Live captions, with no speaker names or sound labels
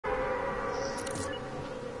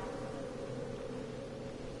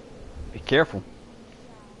careful.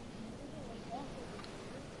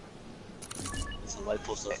 There's a light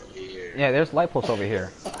post over here. Yeah, there's light posts over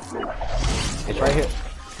here. It's right here.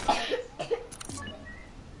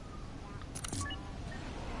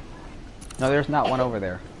 No, there's not one over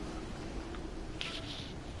there.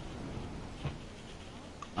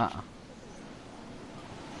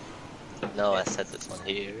 No, I said this one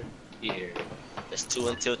here. Here. There's 2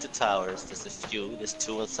 in Tilted Towers. There's a few. There's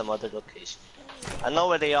 2 in some other location. I know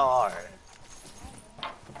where they are.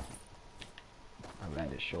 I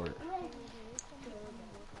landed short.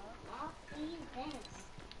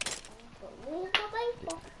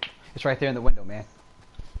 It's right there in the window, man.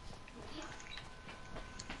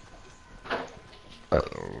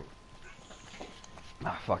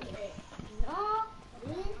 Ah, fuck you.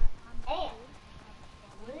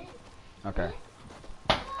 Okay.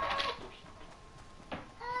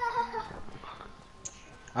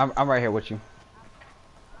 I'm right here with you.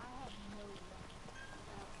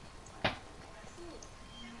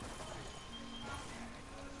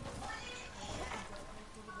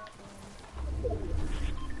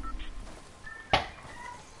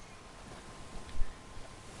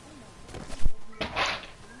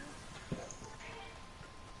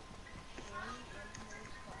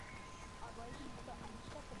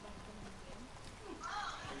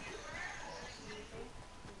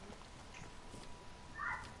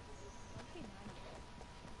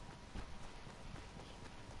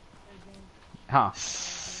 Huh.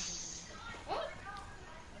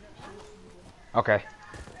 Okay.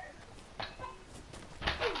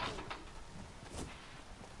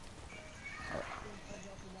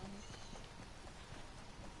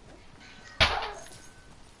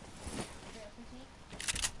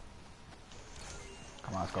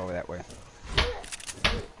 Come on, let's go over that way.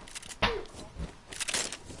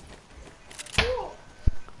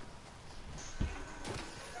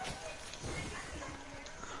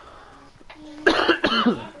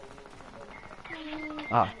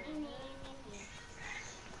 Ah.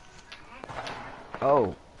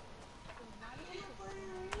 Oh.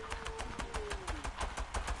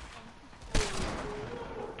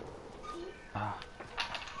 Ah.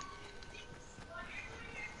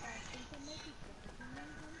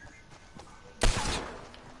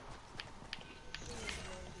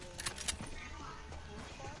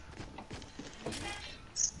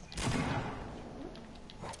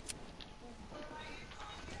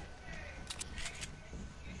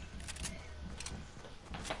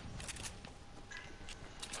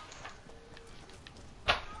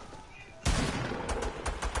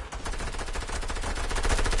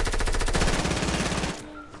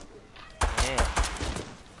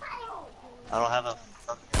 I don't have a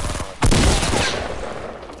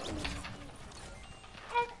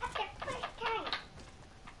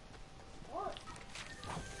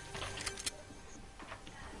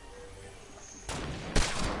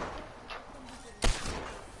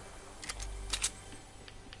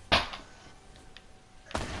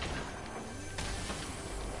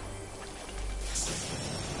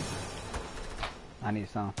I need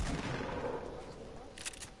some.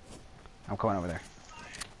 I'm coming over there.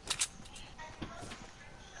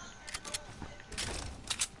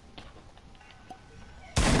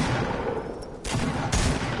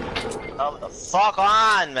 Come the fuck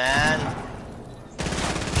on, man!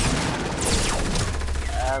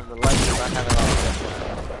 The lights are not having all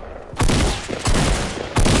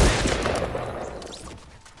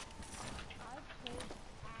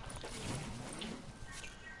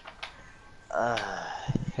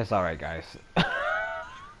It's alright, guys.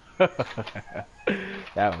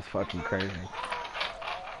 That was fucking crazy.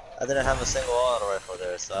 I didn't have a single auto rifle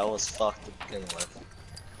there, so I was fucked to begin with.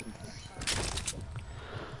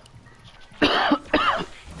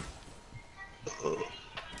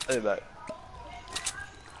 Hey, back.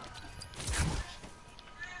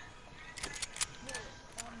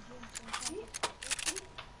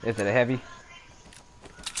 Is it a heavy?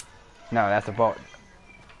 No, that's a boat.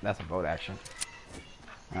 That's a boat action.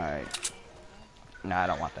 Alright. No, I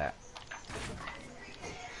don't want that.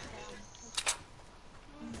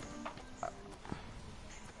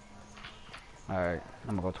 Alright,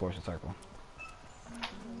 I'm gonna go towards the circle.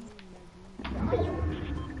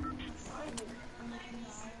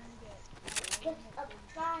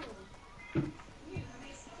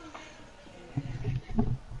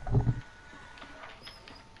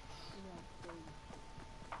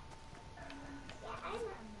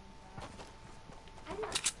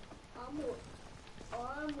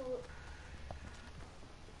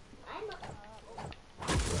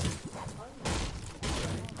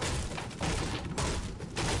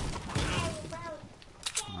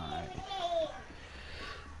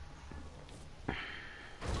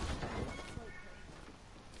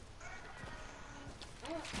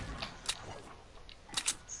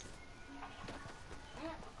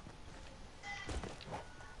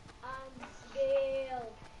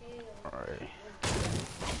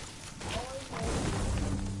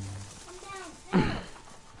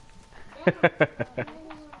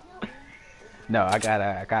 No, I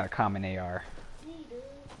got a common AR.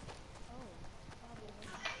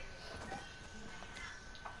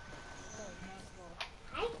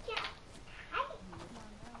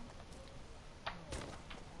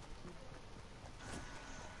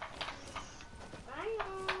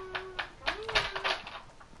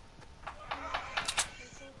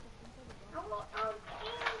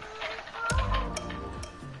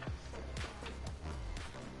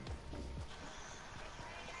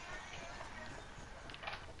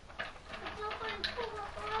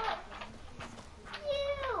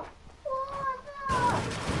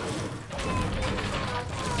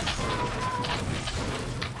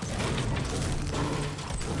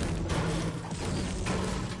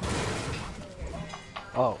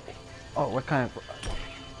 Oh, oh, what kind of?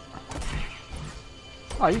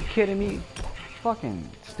 Oh, you kidding me?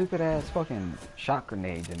 Fucking stupid ass fucking shot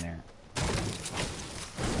grenades in there.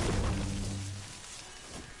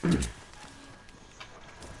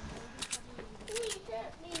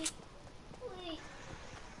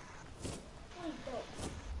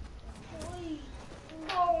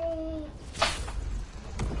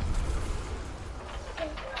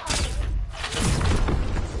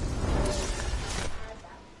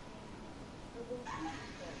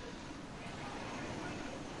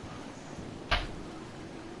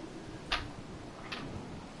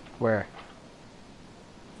 Where?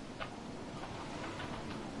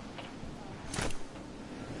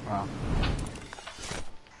 Wow.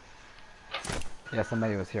 Yeah,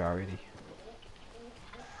 somebody was here already.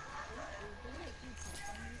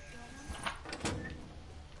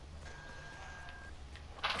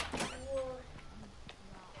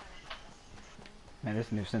 Man,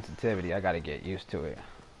 this new sensitivity, I gotta get used to it.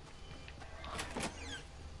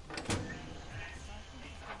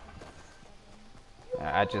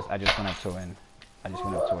 I just went up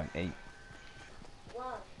to an 8.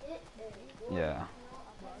 Yeah.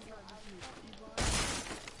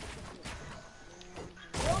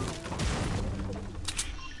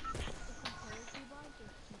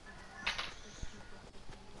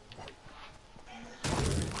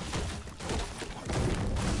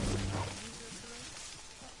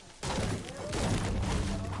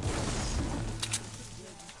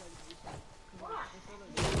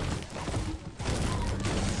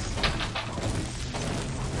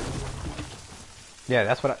 Yeah,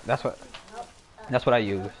 that's what I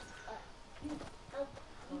use.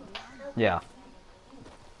 Yeah.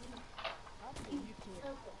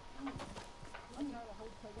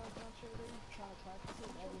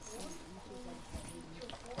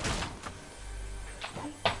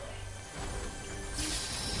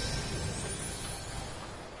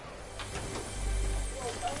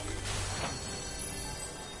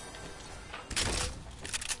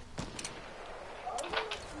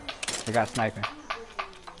 They got sniping.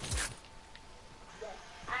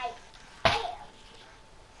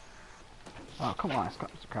 Oh, come on, it's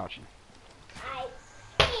crouching.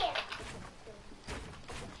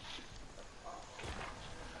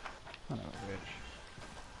 Son of a bitch.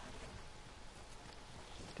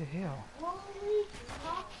 What the hell?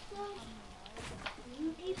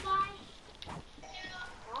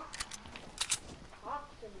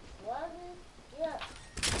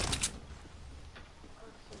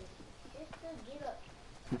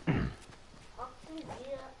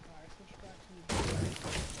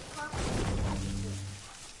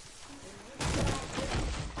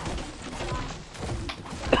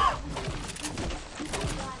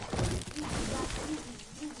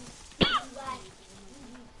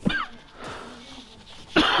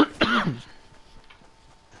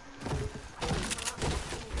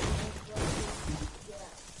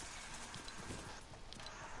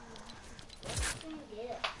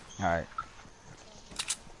 Alright.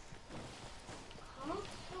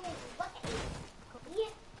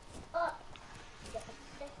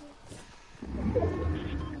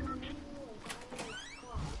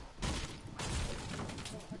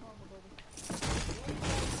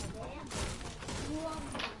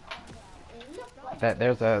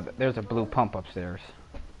 There's a blue pump upstairs.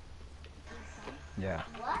 Yeah.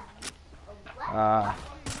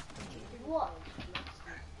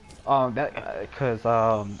 Cause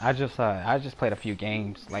I just played a few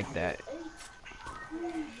games like that.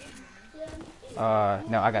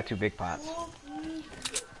 No, I got 2 big pots.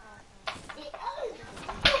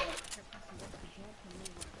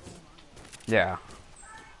 Yeah.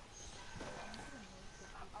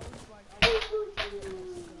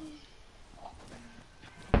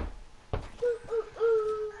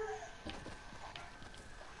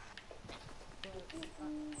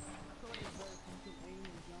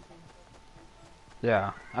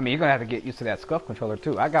 Yeah, I mean, you're gonna have to get used to that scuff controller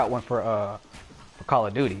too. I got one for Call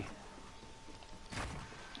of Duty.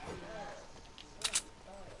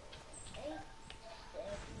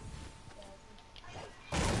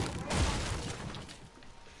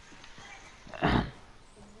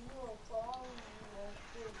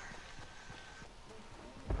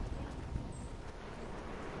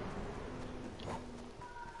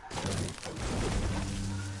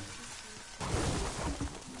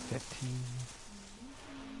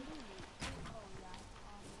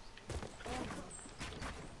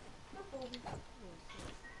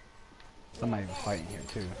 Somebody was fighting here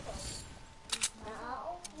too.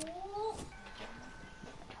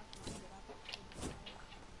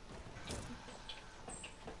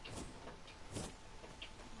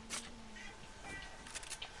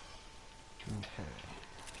 Okay.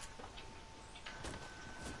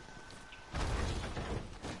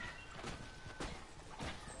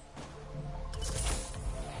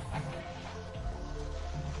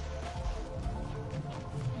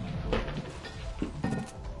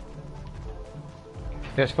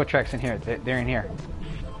 There's foot tracks in here. They're in here.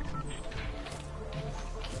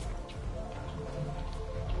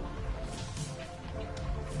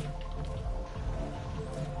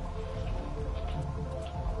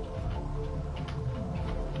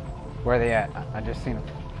 Where are they at? I just seen them.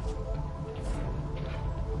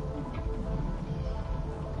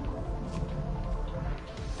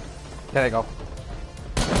 There they go.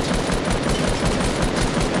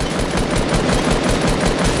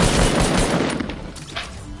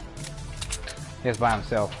 He's by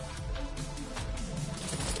himself.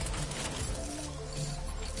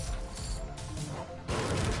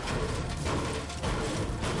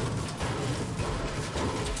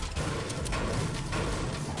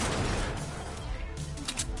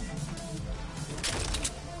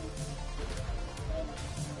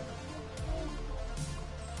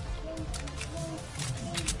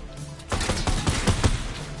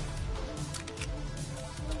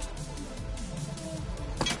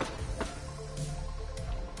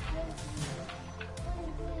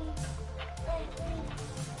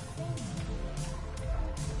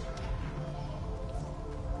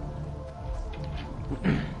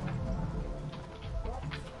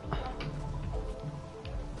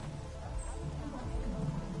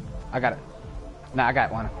 I got it. Nah, I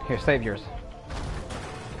got one. Here, save yours.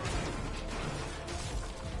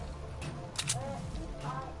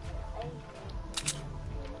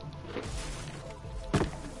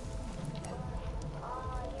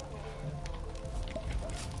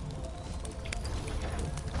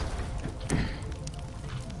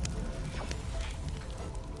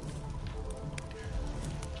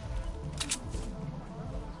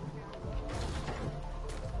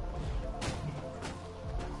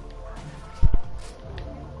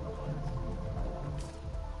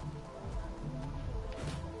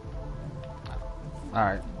 All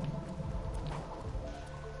right.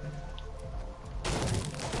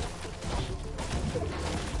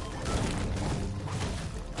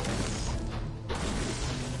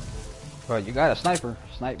 Well, you got a sniper.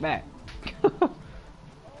 Snipe back.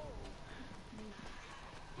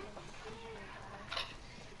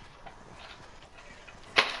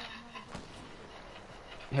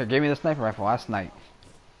 Here, give me the sniper rifle. I snipe.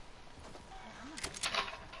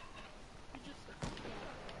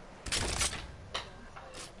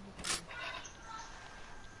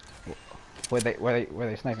 Where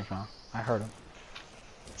they sniping from? I heard them.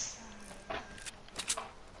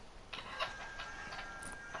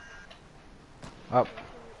 Up.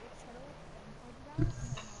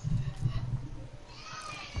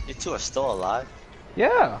 You two are still alive?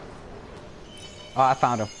 Yeah. Oh, I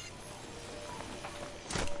found him.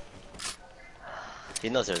 He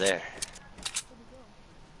knows they're there.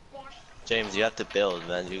 James, you have to build,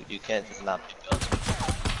 man. You can't just not be building.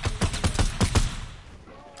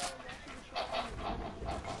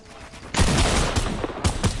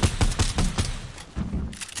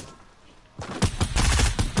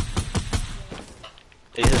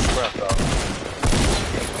 He's a scrub, bro.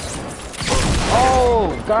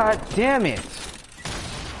 Oh, god damn it.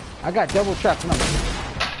 I got double trapped. No.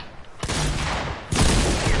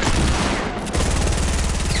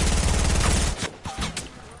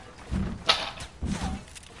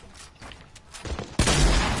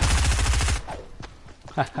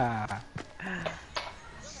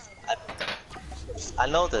 I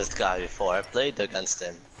know this guy before. I played against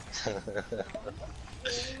him.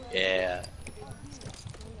 Yeah.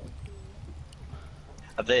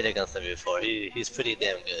 I played against him before. He's pretty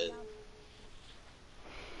damn good.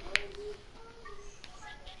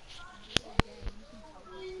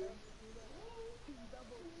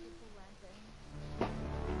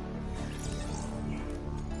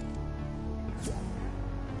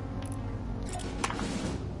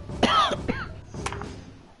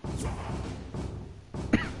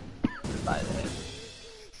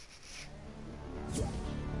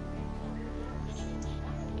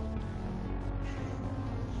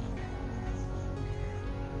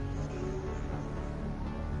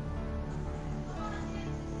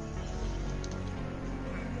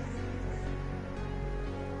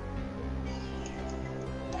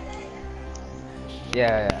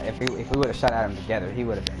 Yeah, if we would have shot at him together, he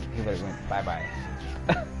would have went bye bye.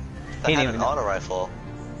 If I He had didn't an even know. auto rifle,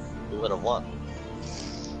 we would have won.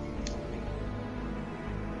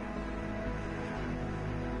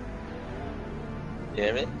 You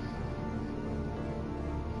hear me?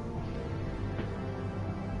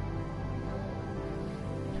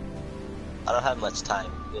 I don't have much time.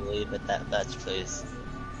 We'll leave at that much, please.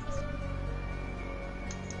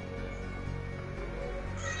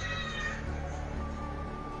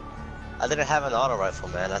 I didn't have an auto rifle,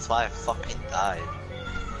 man. That's why I fucking died.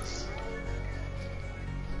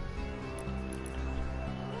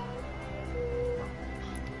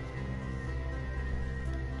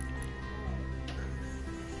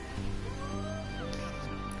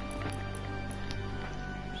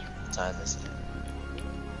 What time is it?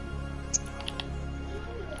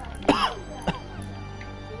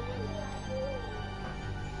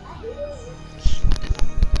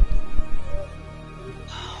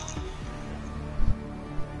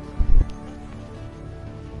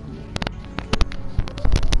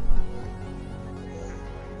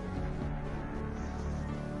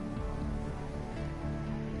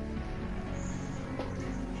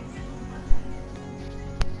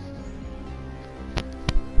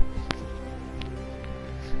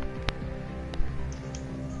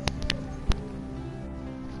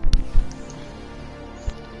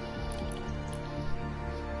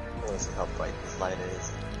 I want to see how bright this light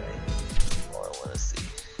is. Right? All I want to see.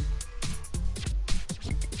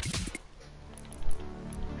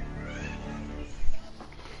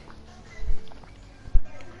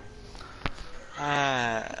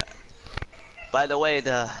 By the way,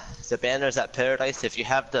 the banners at Paradise. If you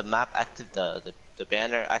have the map active, the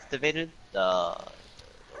banner activated, the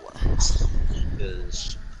what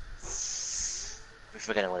is I'm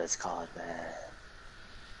forgetting what it's called, man.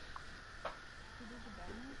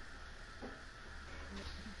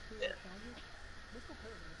 Yeah.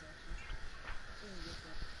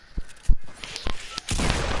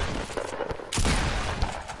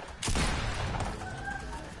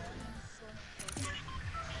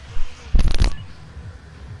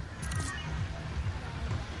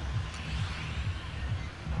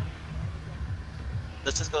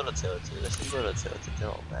 Let's just go to Tail 2. Let's just go to Tail 2. It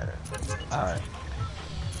don't matter. Alright.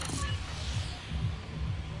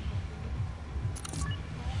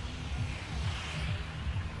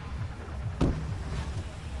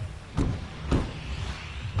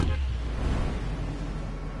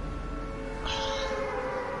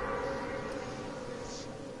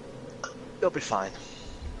 You'll be fine.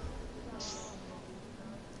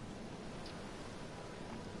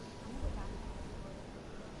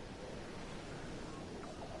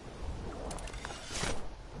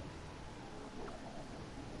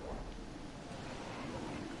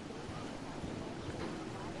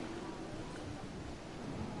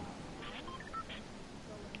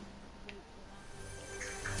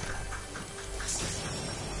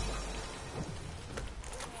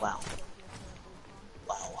 Wow.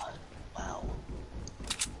 Wow. Wow.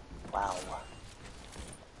 Wow.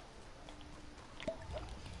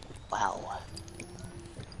 Wow.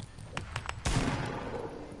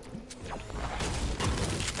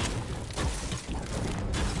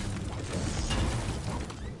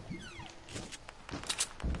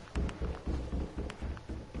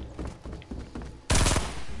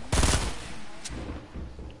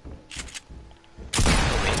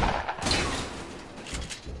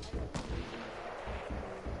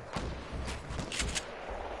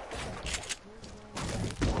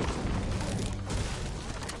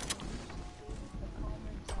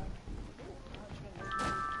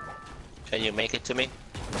 Can you make it to me?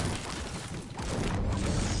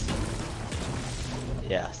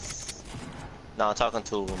 Yes. No, I'm talking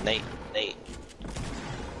to Nate. Nate.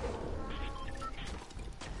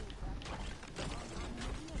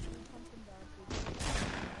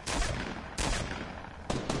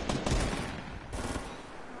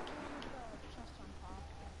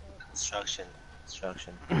 Construction.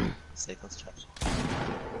 Construction. Say construction.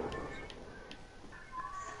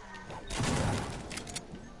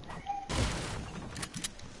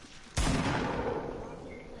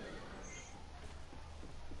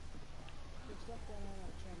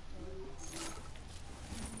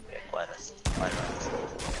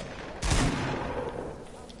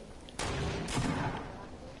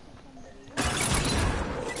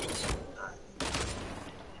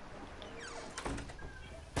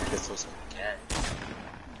 This was again.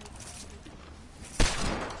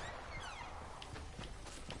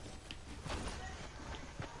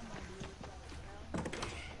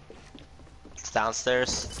 It's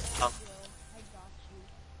downstairs. Oh.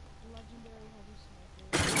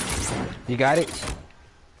 You got it?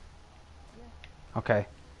 Okay.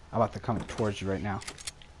 I'm about to come towards you right now.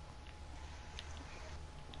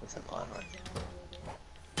 What's an odd one?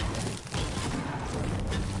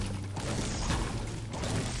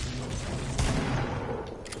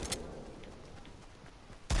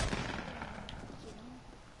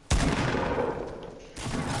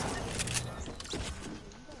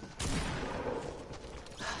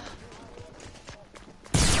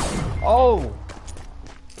 Oh!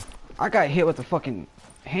 I got hit with a fucking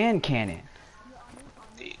hand cannon.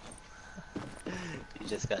 Dude. You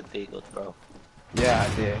just got beagled, bro. Yeah,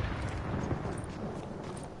 I did.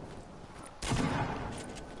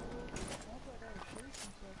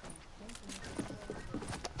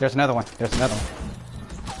 There's another one. There's another one.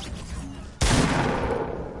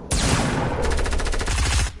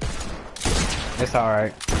 It's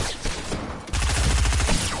alright.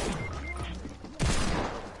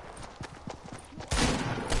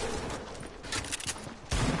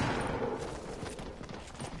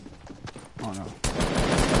 Oh no.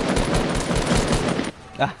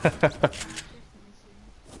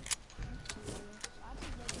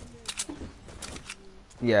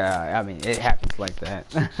 Yeah, I mean, it happens like that.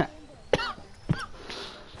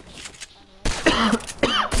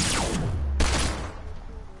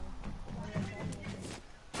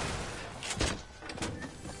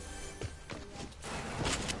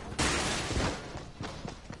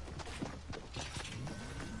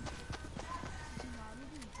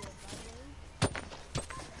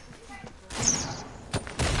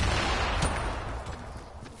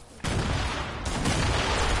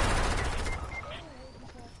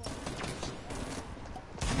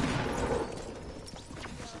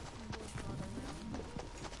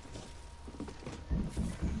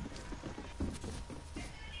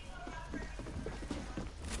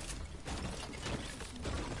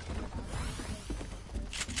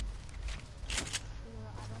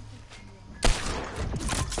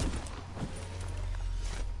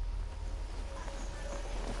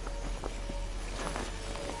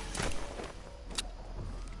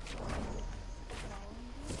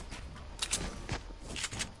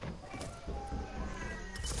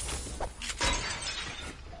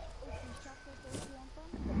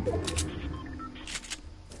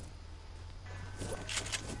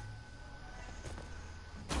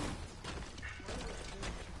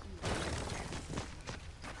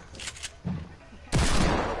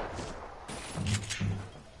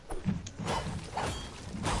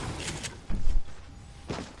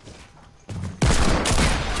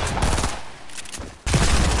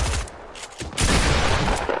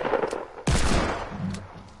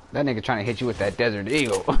 That nigga trying to hit you with that Desert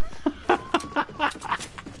Eagle.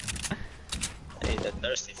 Hey, that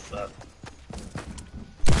thirsty fuck.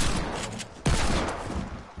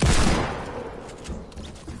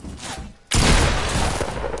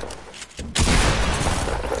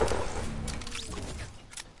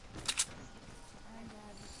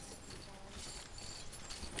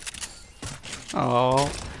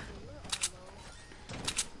 Oh.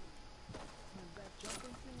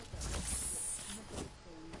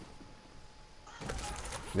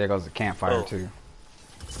 There goes the campfire too.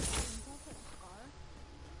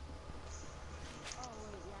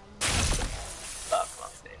 Fuck,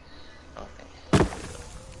 wrong thing. Okay.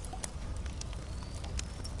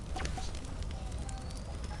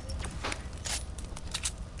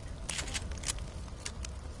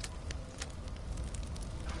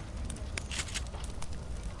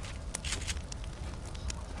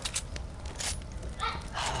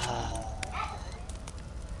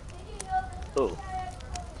 Oh.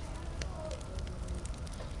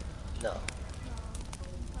 No.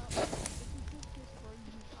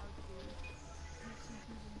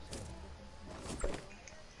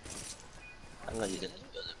 I'm not using this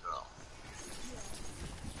builder, bro.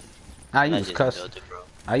 I I'm not use using custom. builder, bro.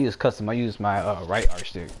 I use custom. I use my right arc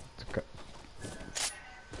stick.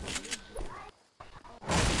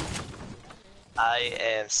 I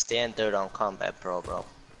am standard on combat pro, bro.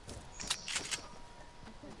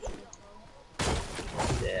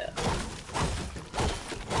 Yeah.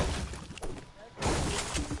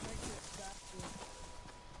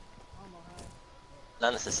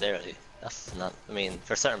 Not necessarily. That's not. I mean,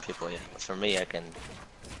 for certain people, yeah. But for me, I can.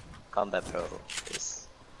 Combat pro is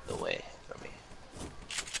the way for me.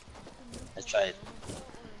 I tried.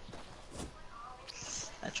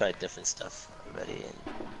 I tried different stuff already,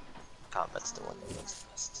 and combat's the one that works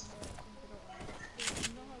best.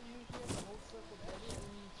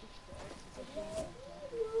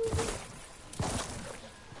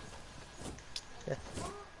 Yeah.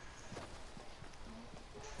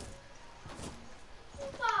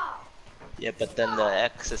 Yeah, but then the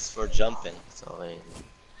X is for jumping, so I mean,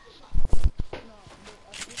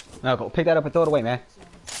 No, go pick that up and throw it away, man.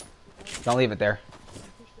 Don't leave it there.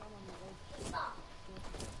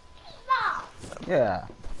 Yeah.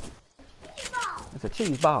 It's a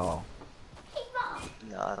cheese ball.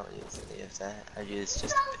 No, I don't use any of that. I use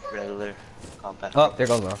just regular compact. Oh, there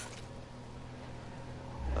goes off.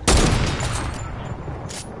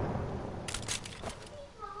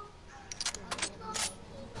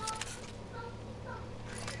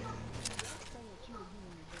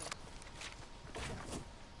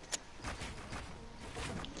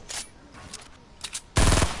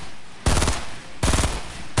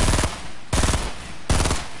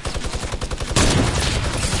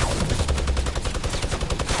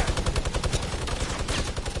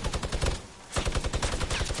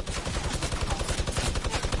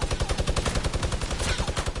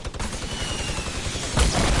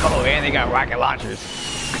 Oh, and they got rocket launchers.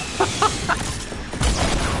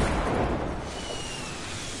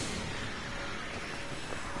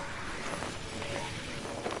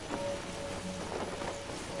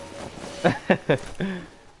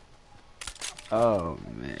 Oh,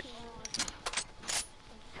 man.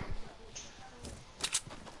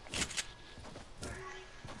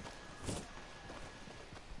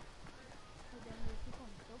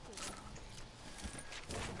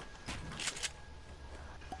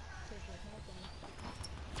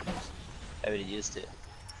 I already used it.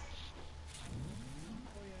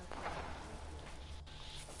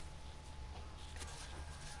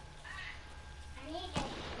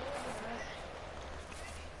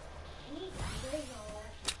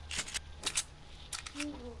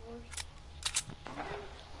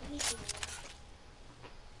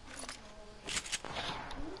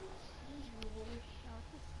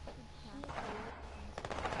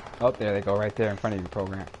 Oh, there they go, right there in front of you,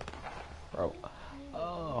 program. Bro.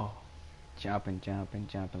 Oh. Jumping, jumping,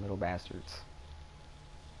 jumping, little bastards.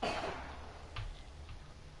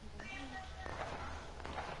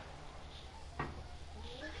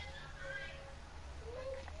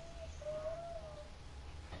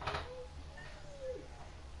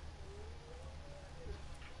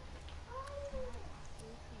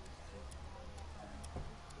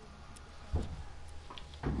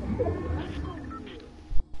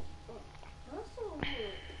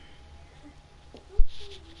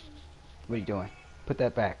 What are you doing? Put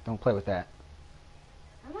that back. Don't play with that.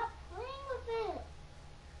 I'm not playing with it.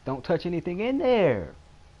 Don't touch anything in there.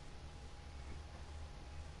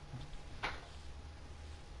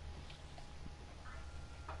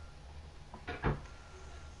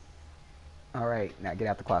 Alright, now get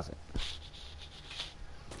out the closet.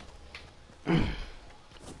 They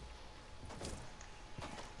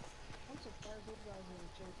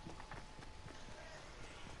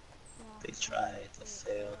tried, they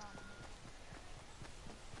failed.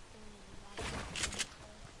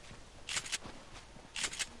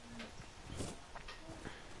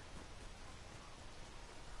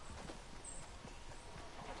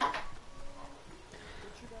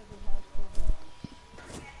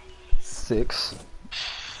 Six.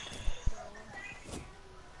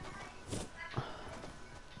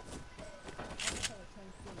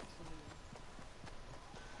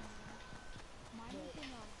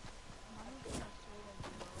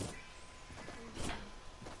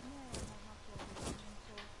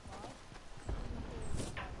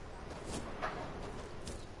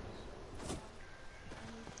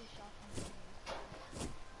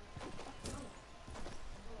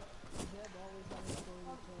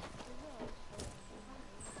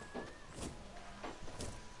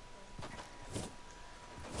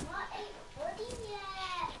 Not 8:40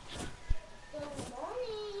 yet. Still in the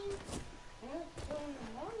morning. It's still in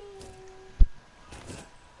the morning.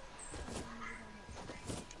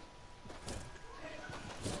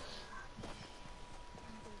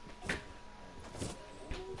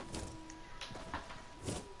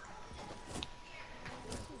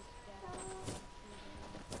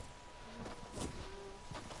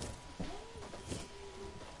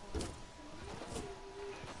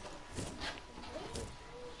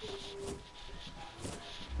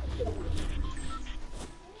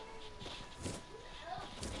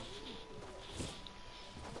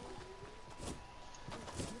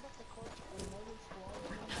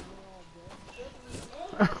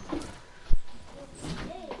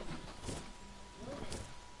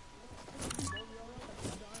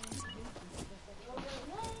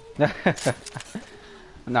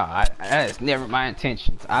 No, that is never my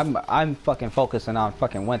intentions. I'm fucking focusing on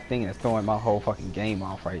fucking one thing that's throwing my whole fucking game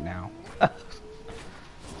off right now.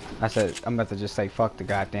 I said I'm about to just say fuck the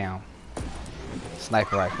goddamn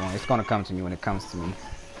sniper rifle. It's gonna come to me when it comes to me.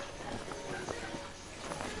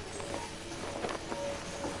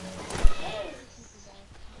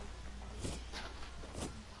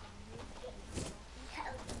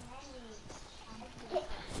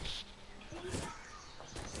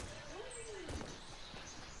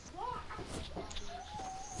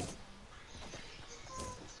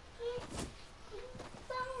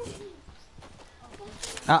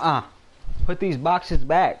 Put these boxes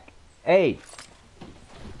back. Hey.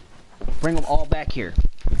 Bring them all back here.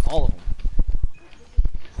 All of them.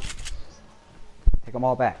 Take them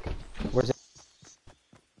all back. Where's it?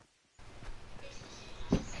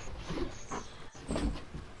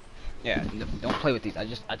 Yeah, don't play with these.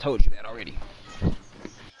 I told you that already.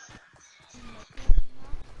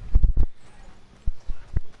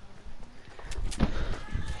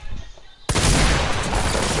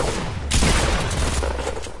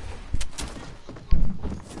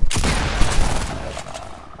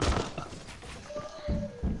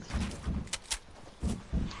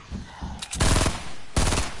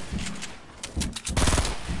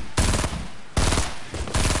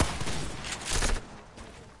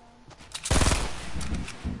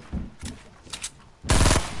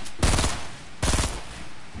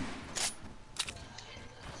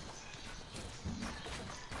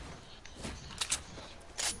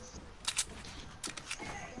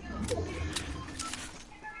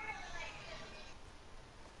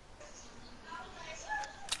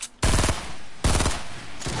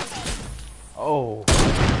 Oh.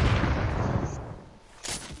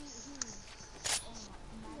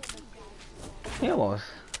 He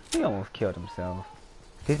almost killed himself.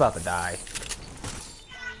 He's about to die.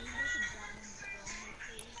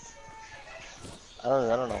 I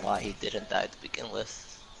don't know why he didn't die to begin with.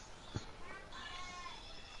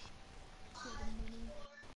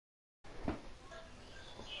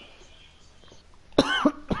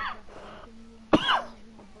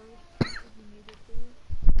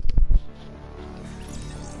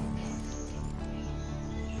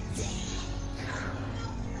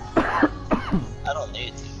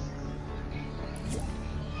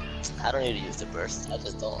 I don't need to use the burst. I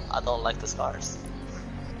don't like the scars.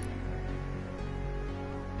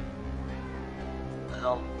 I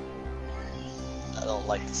don't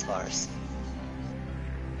like the scars.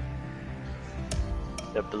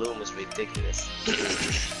 Their bloom is ridiculous.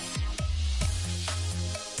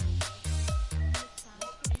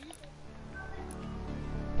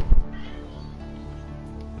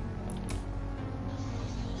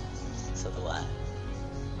 So do I.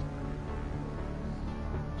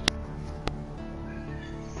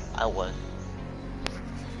 I would.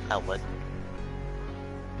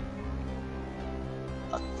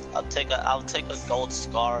 I'll take a gold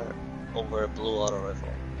scar over a blue auto rifle.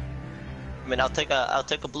 I mean, I'll take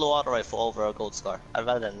a blue auto rifle over a gold scar. I'd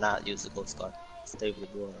rather not use the gold scar. Stay with the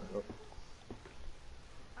blue auto rifle.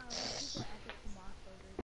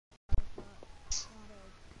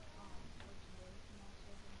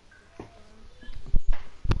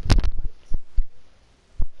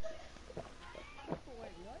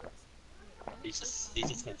 He's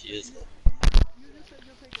just confused.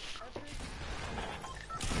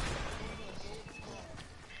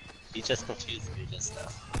 He just confused me just now.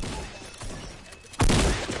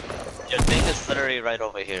 Your thing is literally right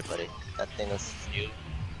over here, buddy. That thing is you.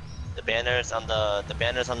 The banners on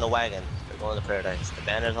the wagon. We're going to paradise. The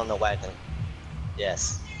banners on the wagon.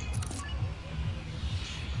 Yes.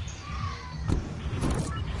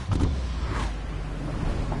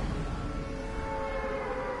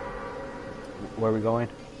 Where are we going?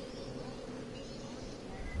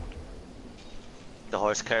 The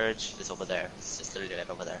horse carriage is over there. It's just literally right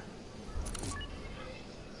over there.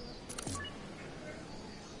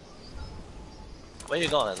 Where you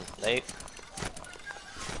going, Nate?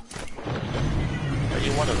 Are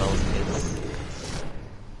you one of those kids?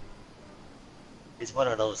 He's one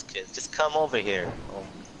of those kids. Just come over here. Oh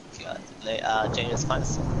my god. Nate, James, find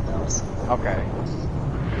something else. Okay.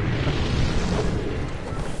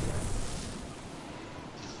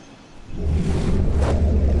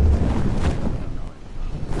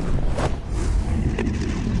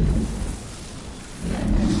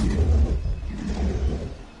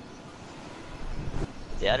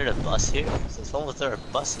 They added a bus here? Since when was there a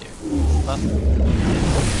bus here? Huh?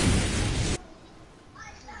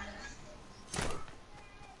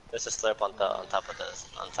 There's a slurp on top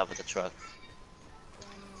of the truck.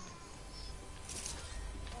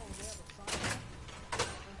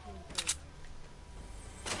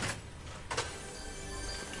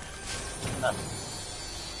 Huh.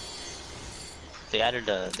 They added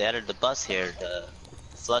the bus here, the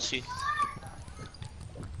slushy.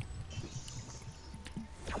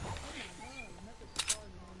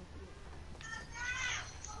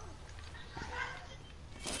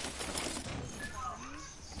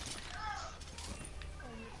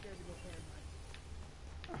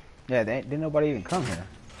 Yeah, didn't nobody even come here.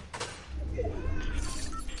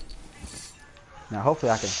 Now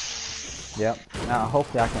hopefully I can. Yep. Now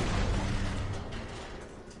hopefully I can.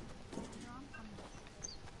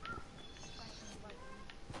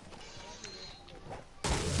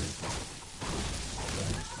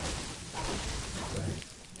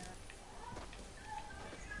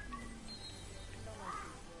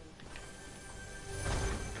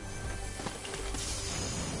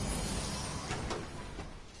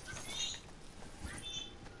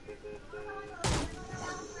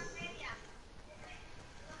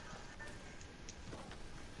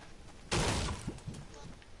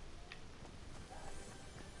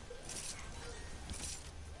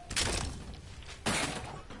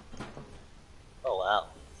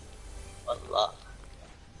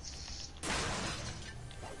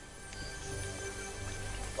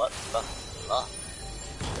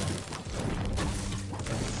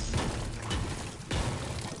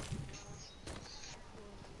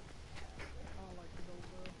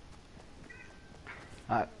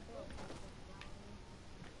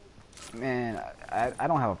 Man, I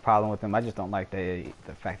don't have a problem with them. I just don't like the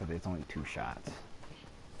fact that it's only 2 shots.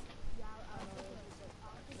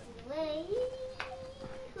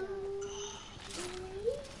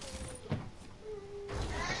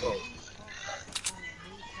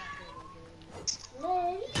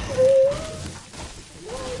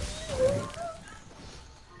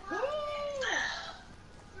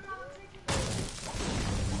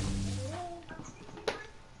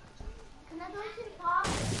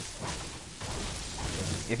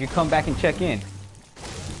 If you come back and check in.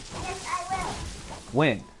 Yes, I will.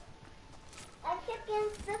 When? I check in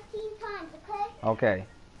 15 times, okay? Okay.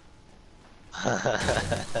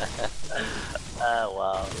 Oh,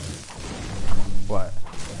 wow. What?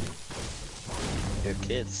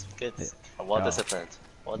 Kids. Well Oh. disciplined.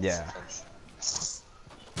 Well Yeah. disciplined.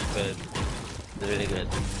 Good. Really good.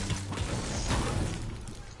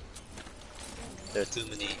 There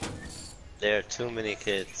are too many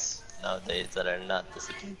kids nowadays that are not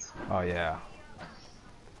disciplined. Oh yeah.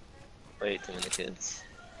 Way too many kids.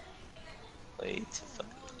 Way too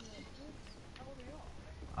fucking many.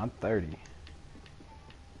 I'm 30.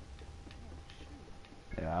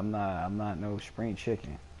 Yeah, I'm not no spring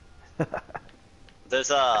chicken. There's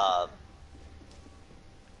a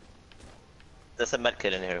med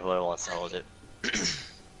kit in here. Whoever wants to hold it.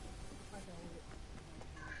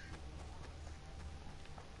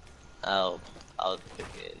 I'll pick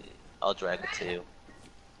it. I'll drag it to you.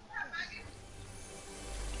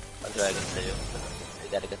 I'll drag it to you. You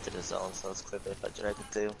gotta get to the zone, so it's quicker if I drag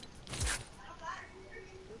it to you.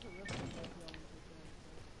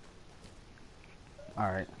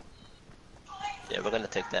 All right. Yeah, we're gonna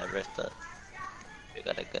take that rift, but we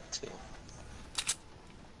gotta get to.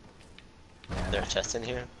 Is there a chest in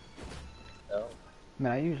here? No.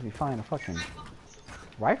 Man, I usually find the fucking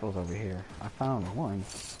rifles over here. I found one.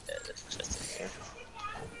 Yeah, there's a chest in here.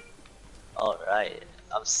 Alright.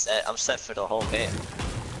 I'm set for the whole game.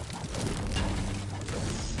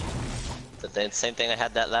 The same thing I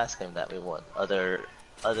had that last game that we won. Other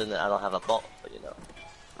than I don't have a bolt, but you know.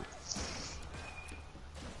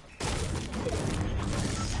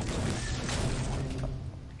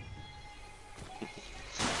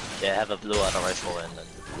 Yeah, I have a blue auto rifle and then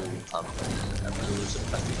the blue pump and a blue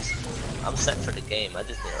suppressor. I'm set for the game. I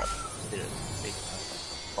just need a big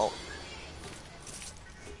bolt.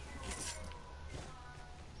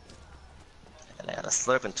 And I got a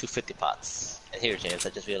slurp and 250 pots. And here, James, I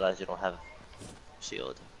just realized you don't have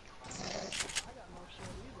shield.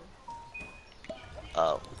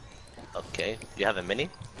 Oh, okay. You have a mini?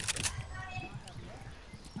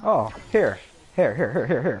 Oh, here.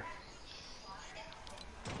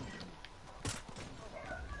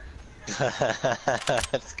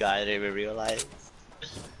 This guy didn't even realize.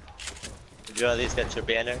 Did you at least get your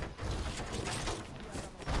banner?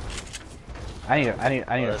 I need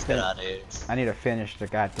Let's get out of here. I need to finish the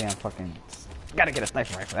goddamn fucking. Gotta get a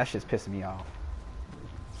sniper rifle. That shit's pissing me off.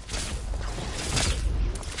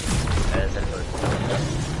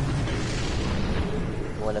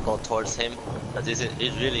 You wanna go towards him? Cause he's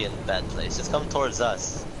really in a bad place. Just come towards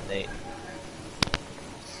us, Nate.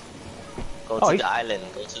 Go to the island.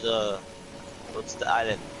 Go to the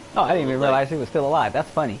island. Oh, I didn't even realize he was still alive. That's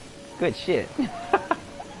funny. Good shit.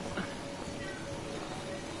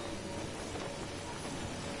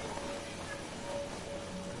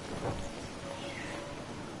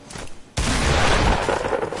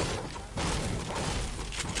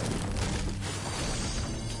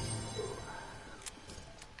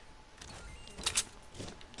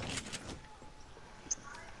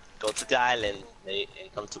 Go to the island, Nate,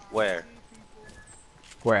 and come to where?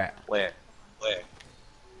 Where at? Where?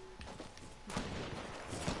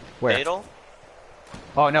 Where? Fatal?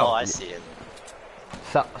 Oh no. Oh, I see it.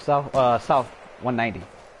 South 190.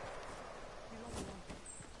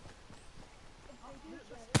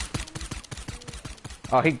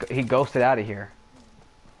 Oh, he ghosted out of here.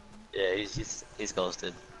 Yeah, he's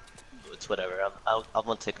ghosted. It's whatever. I'm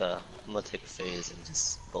gonna take a phase and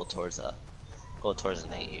just go towards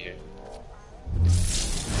Nate here.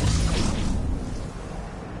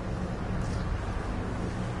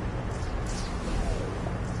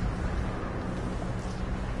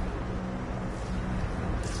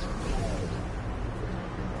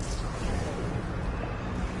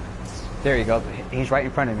 There you go. He's right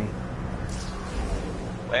in front of me.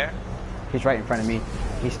 Where? He's right in front of me.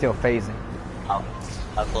 He's still phasing. How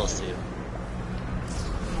close to you?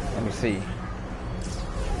 Let me see.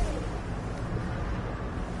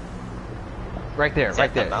 Right there,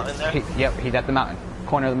 right there. At the mountain there? Yep, he's at the mountain.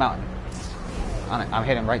 Corner of the mountain. I'm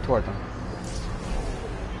heading right towards him.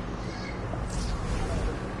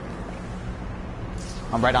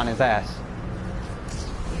 I'm right on his ass.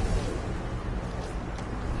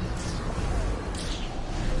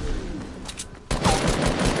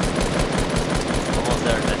 Almost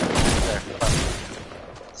there, man. Almost there. Come on.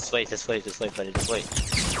 Just wait, buddy. Just wait.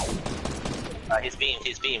 He's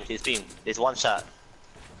beamed. He's one shot.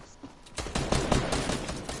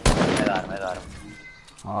 I got him.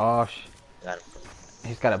 Oh, Got him.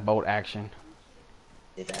 he's got a bolt action.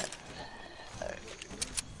 Did that. Alright.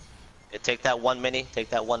 Yeah, take that one mini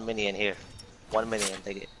in here. 1 mini and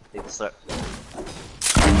take it. Take the slurp.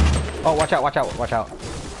 Oh, watch out.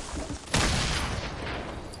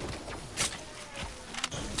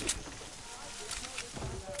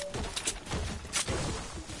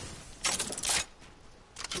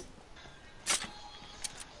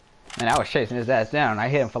 And I was chasing his ass down. I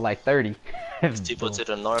hit him for like 30. There's people to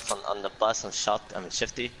the north on the bus and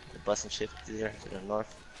shifty. The bus and shifty there to the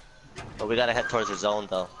north. But we gotta head towards the zone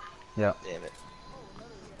though. Yep. Damn it.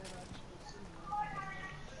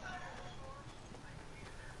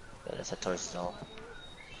 Yeah, let's head towards the zone.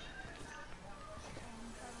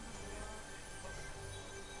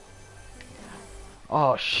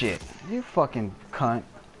 Oh shit. You fucking cunt.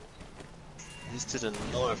 He's to the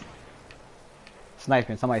north.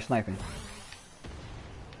 Sniping, somebody sniping.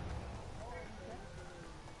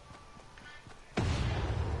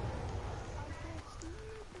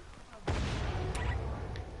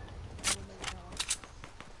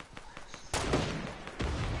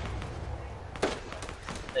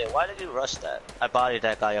 Hey, why did you rush that? I bodied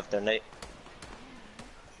that guy up there, Nate.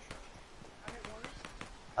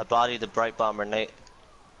 I bodied the bright bomber, Nate.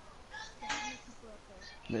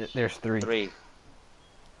 There's three. 3.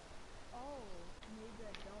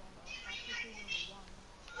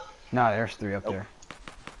 No, there's 3 up there.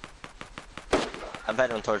 I'm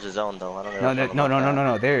heading towards the zone though. I don't know.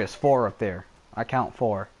 No. There is 4 up there. I count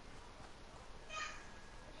 4.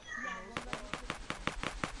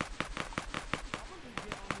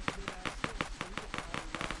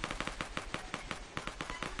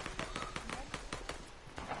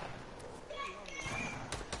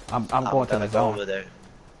 I'm going to the zone. Over there.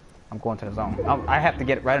 I'm going to the zone. I have to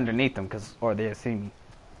get right underneath them, or they'll see me.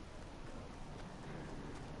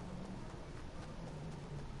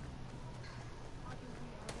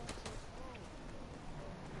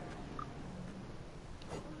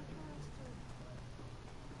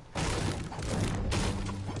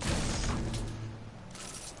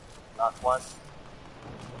 Knock one.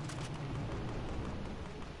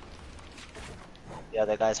 Yeah,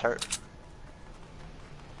 that guy's hurt.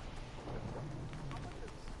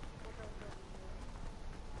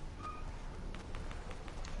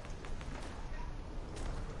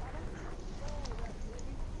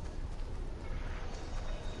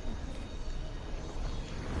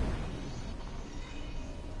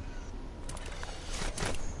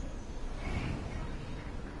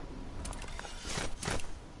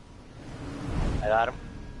 I got him.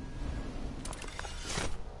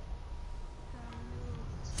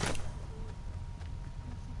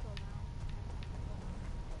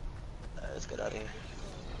 Let's get out of here.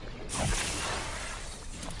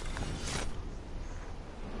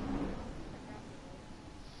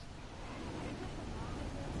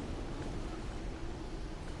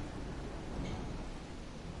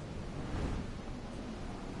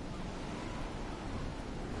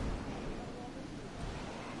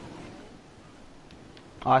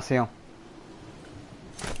 Oh, I see him.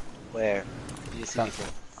 Where? Do you see Done. people?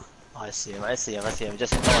 Oh, I see him.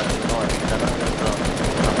 Just ignore him.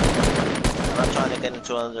 I'm not trying to get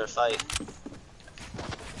into another fight.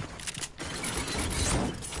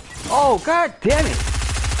 Oh, god damn it!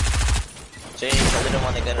 James, I didn't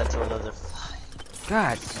want to get into another fight.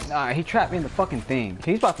 God, nah, he trapped me in the fucking thing.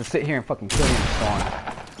 He's about to sit here and fucking kill me and spawn.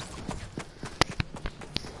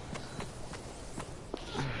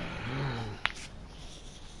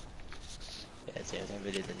 Yeah, James, I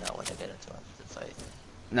really did not want to get into another fight.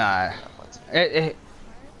 Nah, it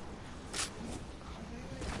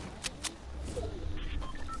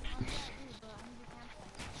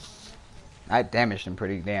I damaged him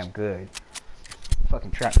pretty damn good.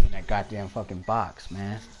 Fucking trapped me in that goddamn fucking box,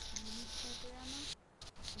 man.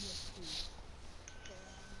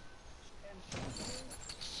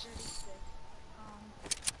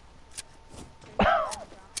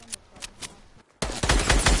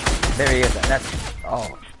 There he is.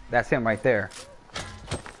 That's him right there.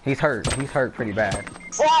 He's hurt. He's hurt pretty bad.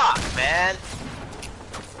 Fuck, man!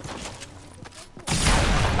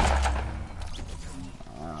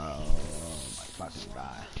 Oh my fucking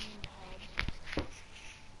god.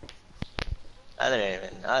 I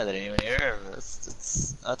didn't even hear him.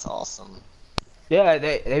 That's awesome. Yeah,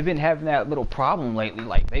 they've been having that little problem lately.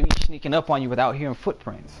 Like they be sneaking up on you without hearing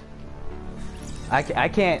footprints. I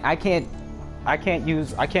can't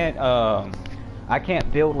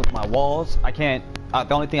build with my walls. I can't.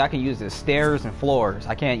 The only thing I can use is stairs and floors.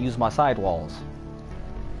 I can't use my side walls.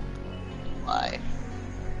 Why?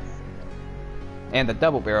 And the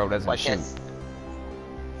double barrel doesn't Why shoot. can't?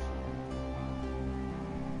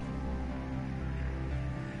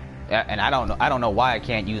 Yeah, and I don't know why I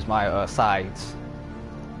can't use my sides.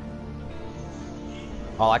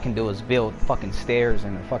 All I can do is build fucking stairs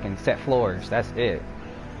and fucking set floors. That's it.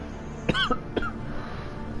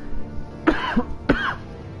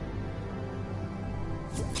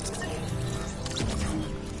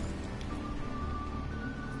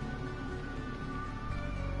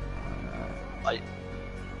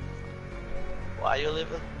 Why are you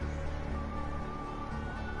leaving?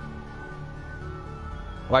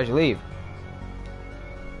 Why'd you leave?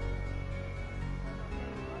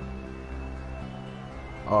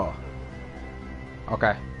 Oh.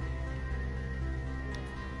 Okay.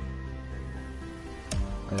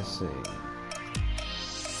 Let's see.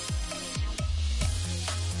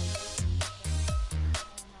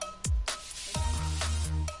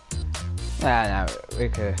 Nah, we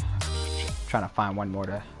could trying to find one more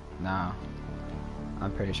to. No.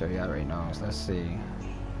 I'm pretty sure he already knows. Let's see.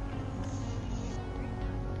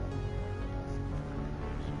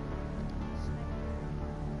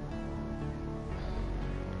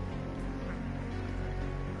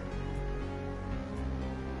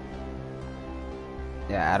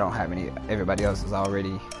 Yeah, I don't have any. Everybody else is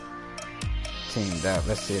already teamed up.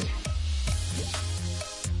 Let's see.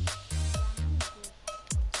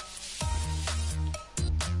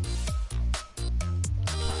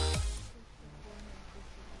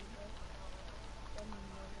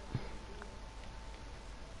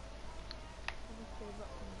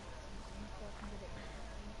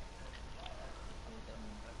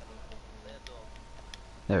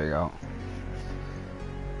 There we go.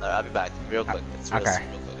 Alright, I'll be back real quick. It's real, Okay.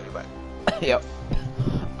 real quick. I'll be back. Yep.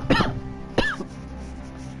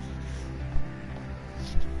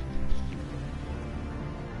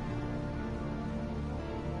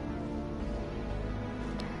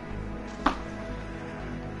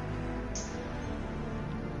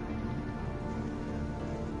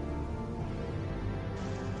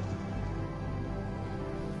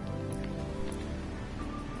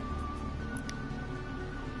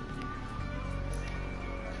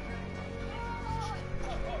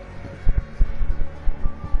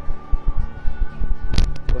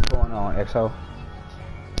 What's going on, XO?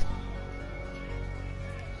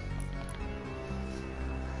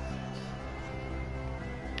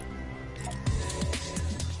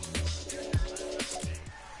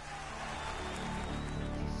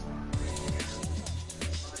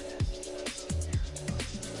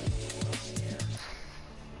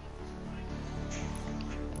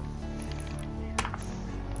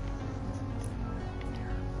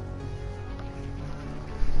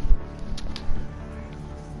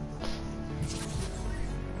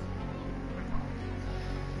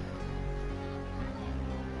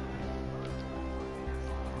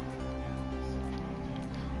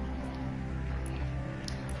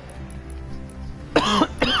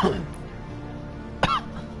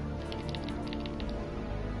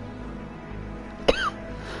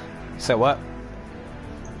 So what?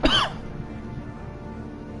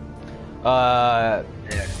 I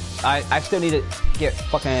still need to get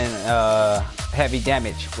fucking heavy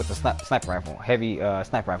damage with the sniper rifle, heavy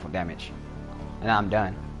sniper rifle damage, and I'm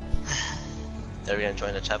done. Are we gonna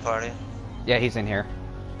join the chat party? Yeah, he's in here.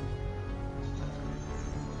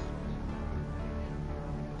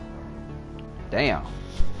 Damn.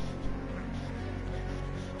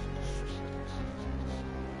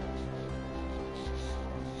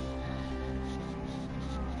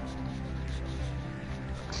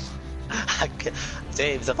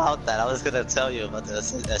 James, about that, I was gonna tell you about the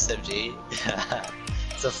SMG.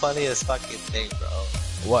 It's the funniest fucking thing, bro.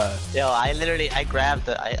 What? Yo, I grabbed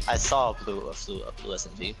I saw a blue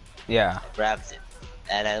SMG. Yeah. I grabbed it,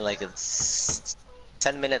 and then like it's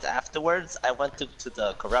 10 minutes afterwards, I went to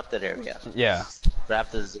the corrupted area. Yeah.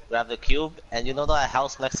 Grabbed the cube, and you know that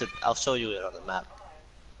house next to. I'll show you it on the map.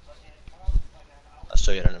 I'll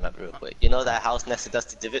show you it on the map real quick. You know that house next to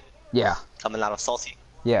Dusty Divot? Yeah. Coming out of Salty.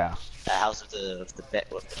 Yeah. That house with the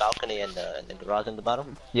balcony and the garage in the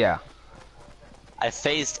bottom. Yeah. I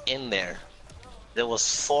phased in there. There was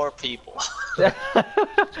 4 people.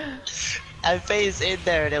 I phased in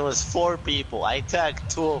there. There was 4 people. I tagged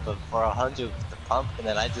 2 of them for 100 with the pump, and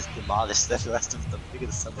then I just demolished the rest of them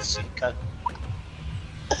because of the machine gun.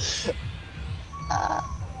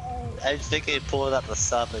 I think he pulled out the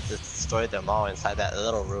stuff and just destroyed them all inside that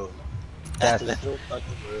little room. That That's little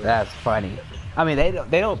fucking room. that's funny. I mean, they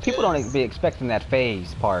don't. People don't Yes. be expecting that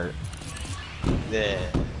phase part. Yeah.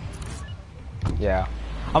 Yeah.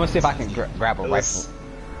 I'm gonna see if I can grab a It rifle.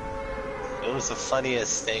 was the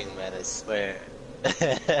funniest thing, man, I swear.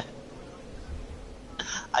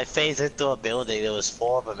 I phased into a building, there was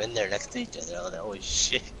 4 of them in there next to each other. I was like, holy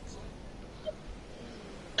shit.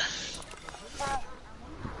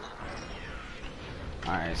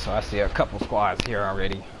 Alright, so I see a couple squads here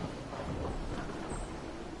already.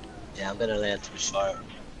 Yeah, I'm gonna land too sharp.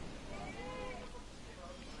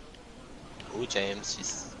 Ooh,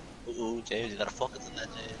 James, ooh, James, you gotta focus on that,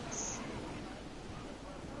 James.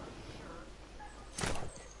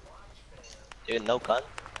 You got no gun?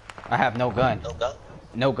 I have no gun. No gun?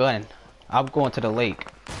 No gun. I'm going to the lake.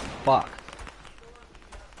 Fuck.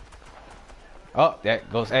 Oh, there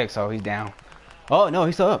goes X. Oh, he's down. Oh, no,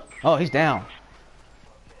 he's up. Oh, he's down.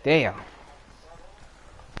 Damn.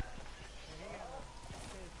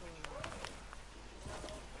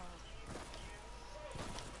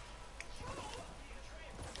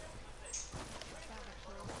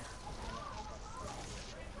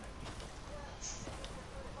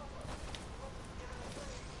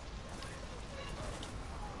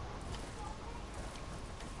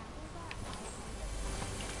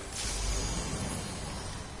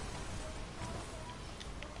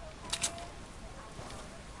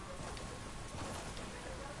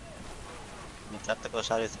 You have to go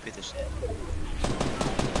shot his piece of shit.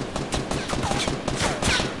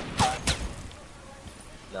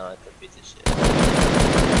 No, it's a piece of shit.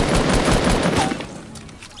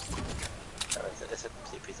 No, it's a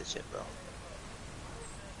complete piece of shit, bro.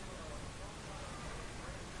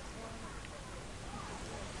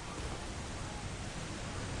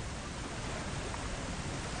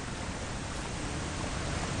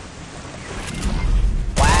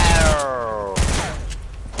 Wow!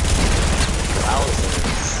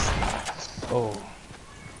 Wowzers. Oh.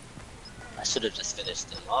 I should have just finished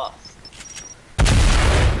them off.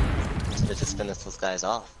 Should have just finished those guys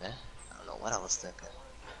off, man. I don't know what I was thinking.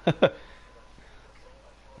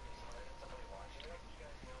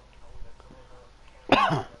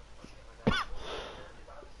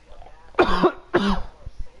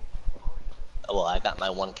 Oh, well, I got my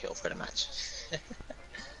 1 kill for the match.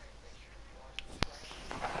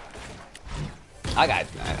 I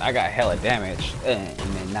got hella damage and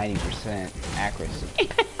then 90% accuracy.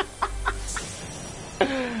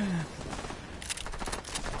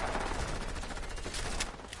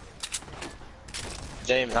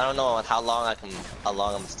 James, I don't know how long I'm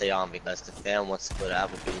gonna stay on because the fam wants to go to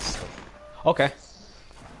Applebee's. So. Okay.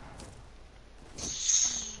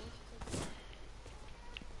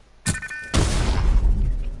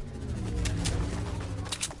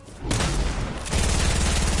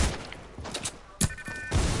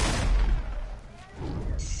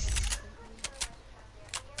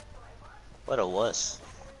 What a wuss.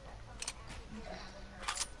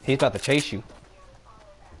 He's about to chase you.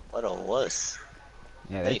 What a wuss.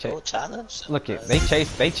 Yeah, There they you go, challenge. Look it, they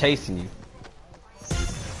chasing you.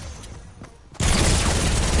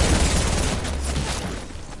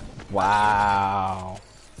 Wow.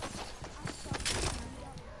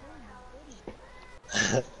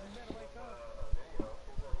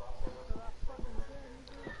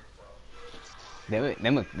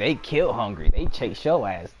 They kill hungry. They chase your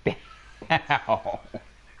ass down.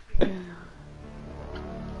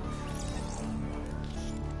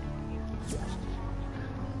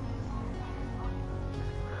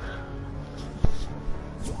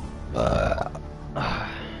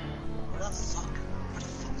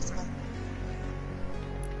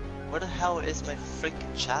 Where the hell is my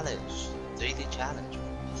freaking challenge? 3D challenge.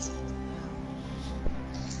 What is it?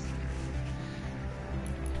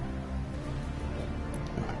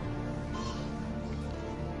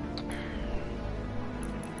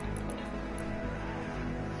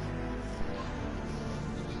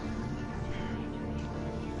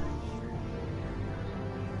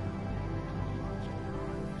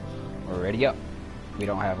 We're ready up. We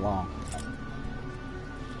don't have long.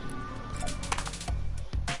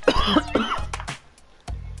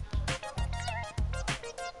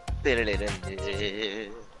 I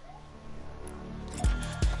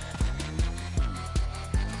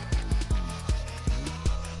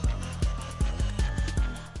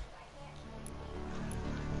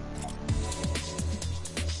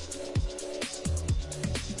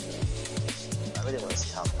really want to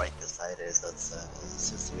see how bright this light is. That's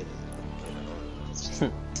it's just really,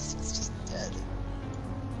 it's just dead.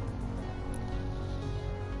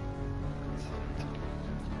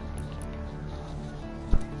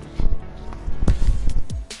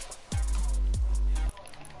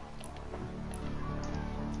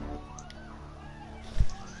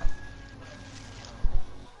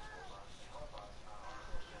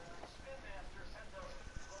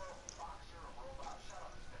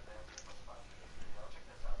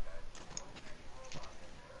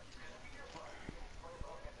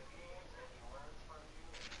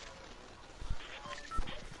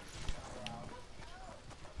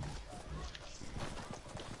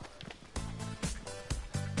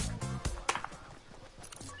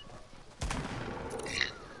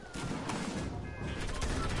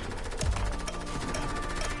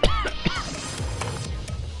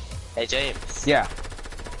 Hey James. Yeah.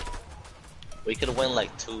 We could win like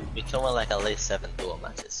at least 7 duel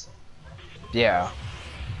matches. Yeah.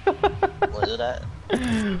 Wanna do that?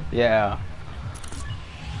 Yeah.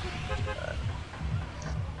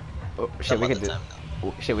 Oh, shit, Some we other could do. time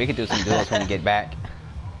Oh, shit, we could do some duels when we get back.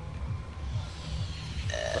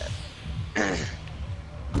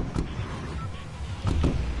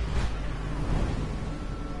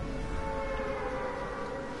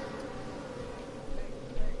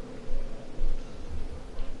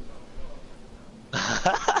 though.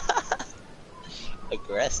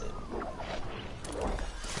 Aggressive.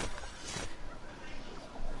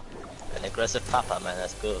 An aggressive papa, man.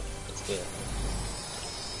 That's good. That's good.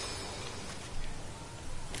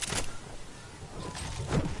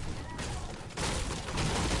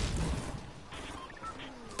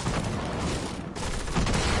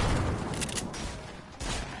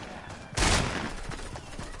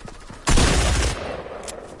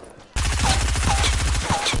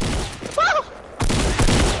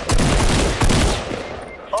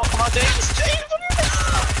 Oh, come on, James! James!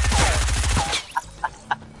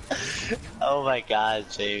 Oh my god,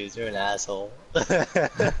 James, you're an asshole.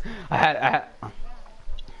 I had.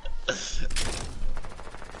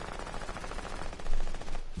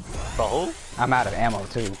 Bro, who? I'm out of ammo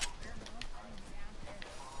too.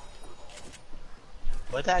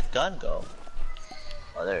 Where'd that gun go?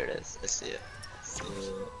 Oh, there it is. I see it.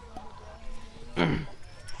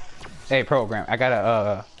 Hey, program. I got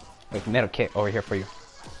a metal kit over here for you.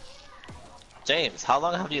 James, how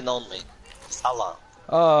long have you known me? Just how long?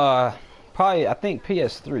 Probably I think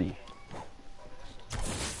PS3.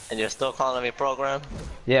 And you're still calling me program?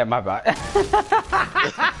 Yeah, my bad.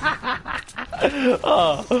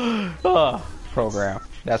 Program.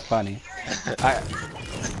 That's funny.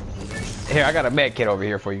 Here, I got a med kit over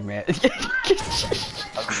here for you, man. I'm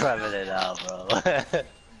grabbing it out, bro.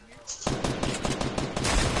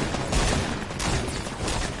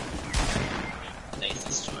 Nice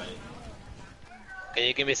destroy. Can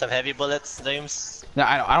you give me some heavy bullets, James? No,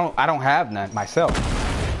 I don't have none myself.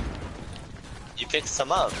 You picked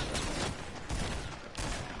some up.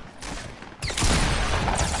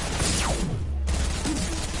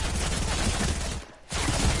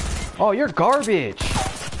 Oh, you're garbage.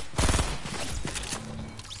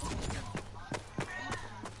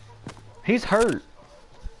 He's hurt.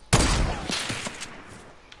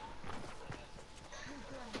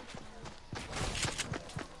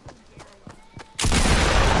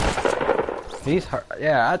 He's hurt.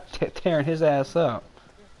 Yeah, tearing his ass up.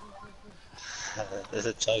 There's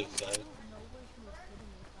a chug, guy.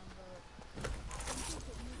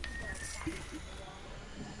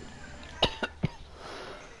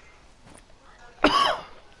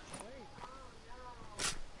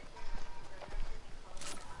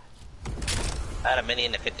 I had a mini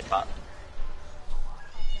in the 50 pop.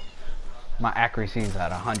 My accuracy is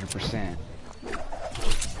at 100%.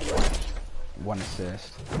 1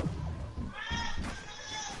 assist.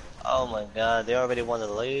 Oh my god, they already want to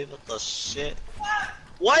leave? What the shit?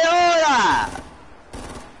 Why ahora?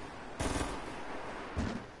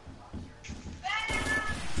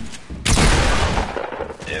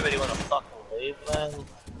 They already want to fucking leave, man.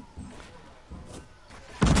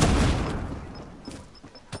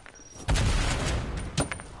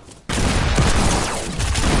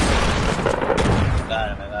 Got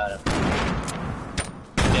him, I got him.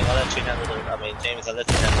 Okay, I'll let you handle the, James, I'll let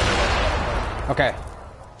you handle the. Okay.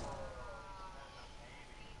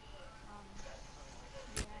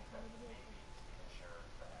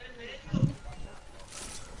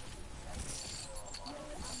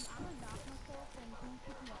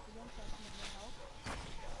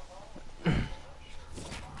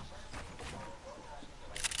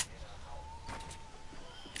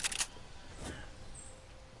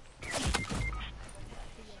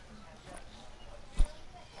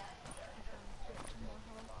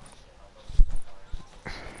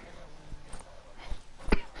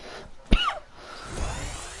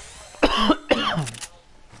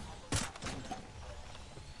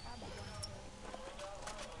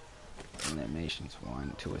 Eliminations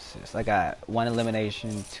 1, 2 assists. I got 1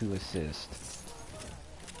 elimination, 2 assists.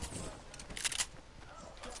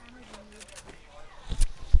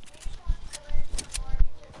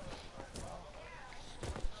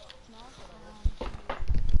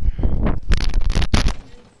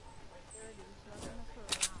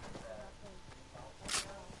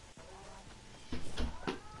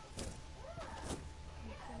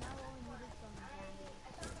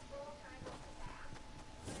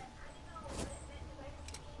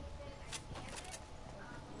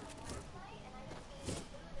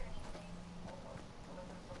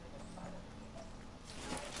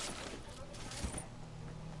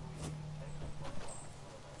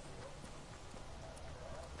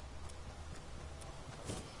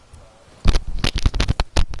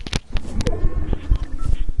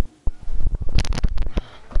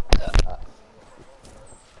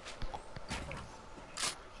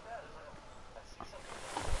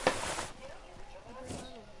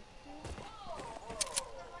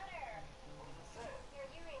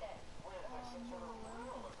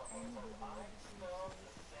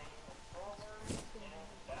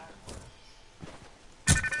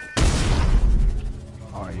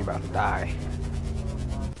 die.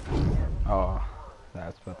 Oh,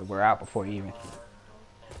 that's about to wear out before you even.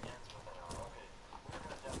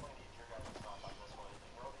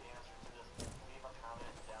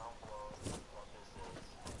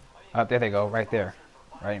 Oh, there they go, right there.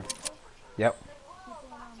 Right. Yep.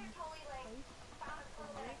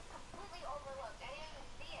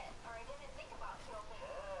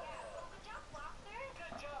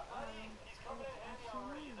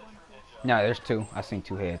 No, there's two. I've seen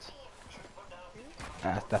two heads.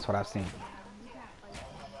 That's what I've seen.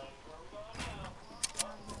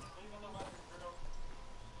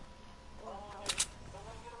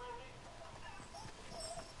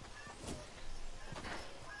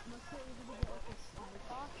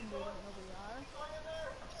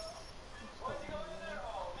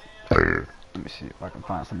 Let me see if I can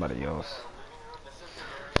find somebody else.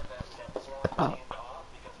 Oh.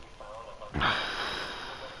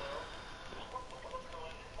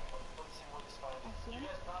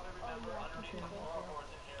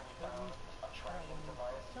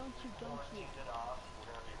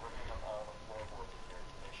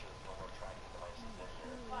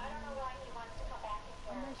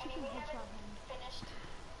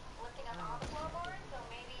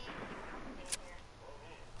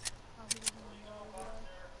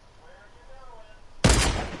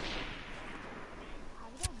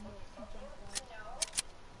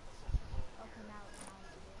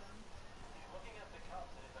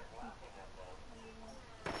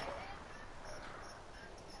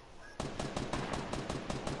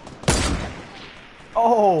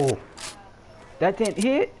 Oh, that didn't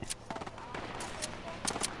hit.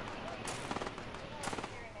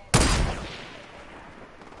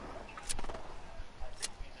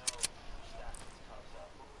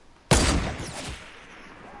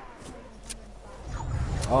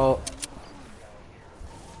 Oh,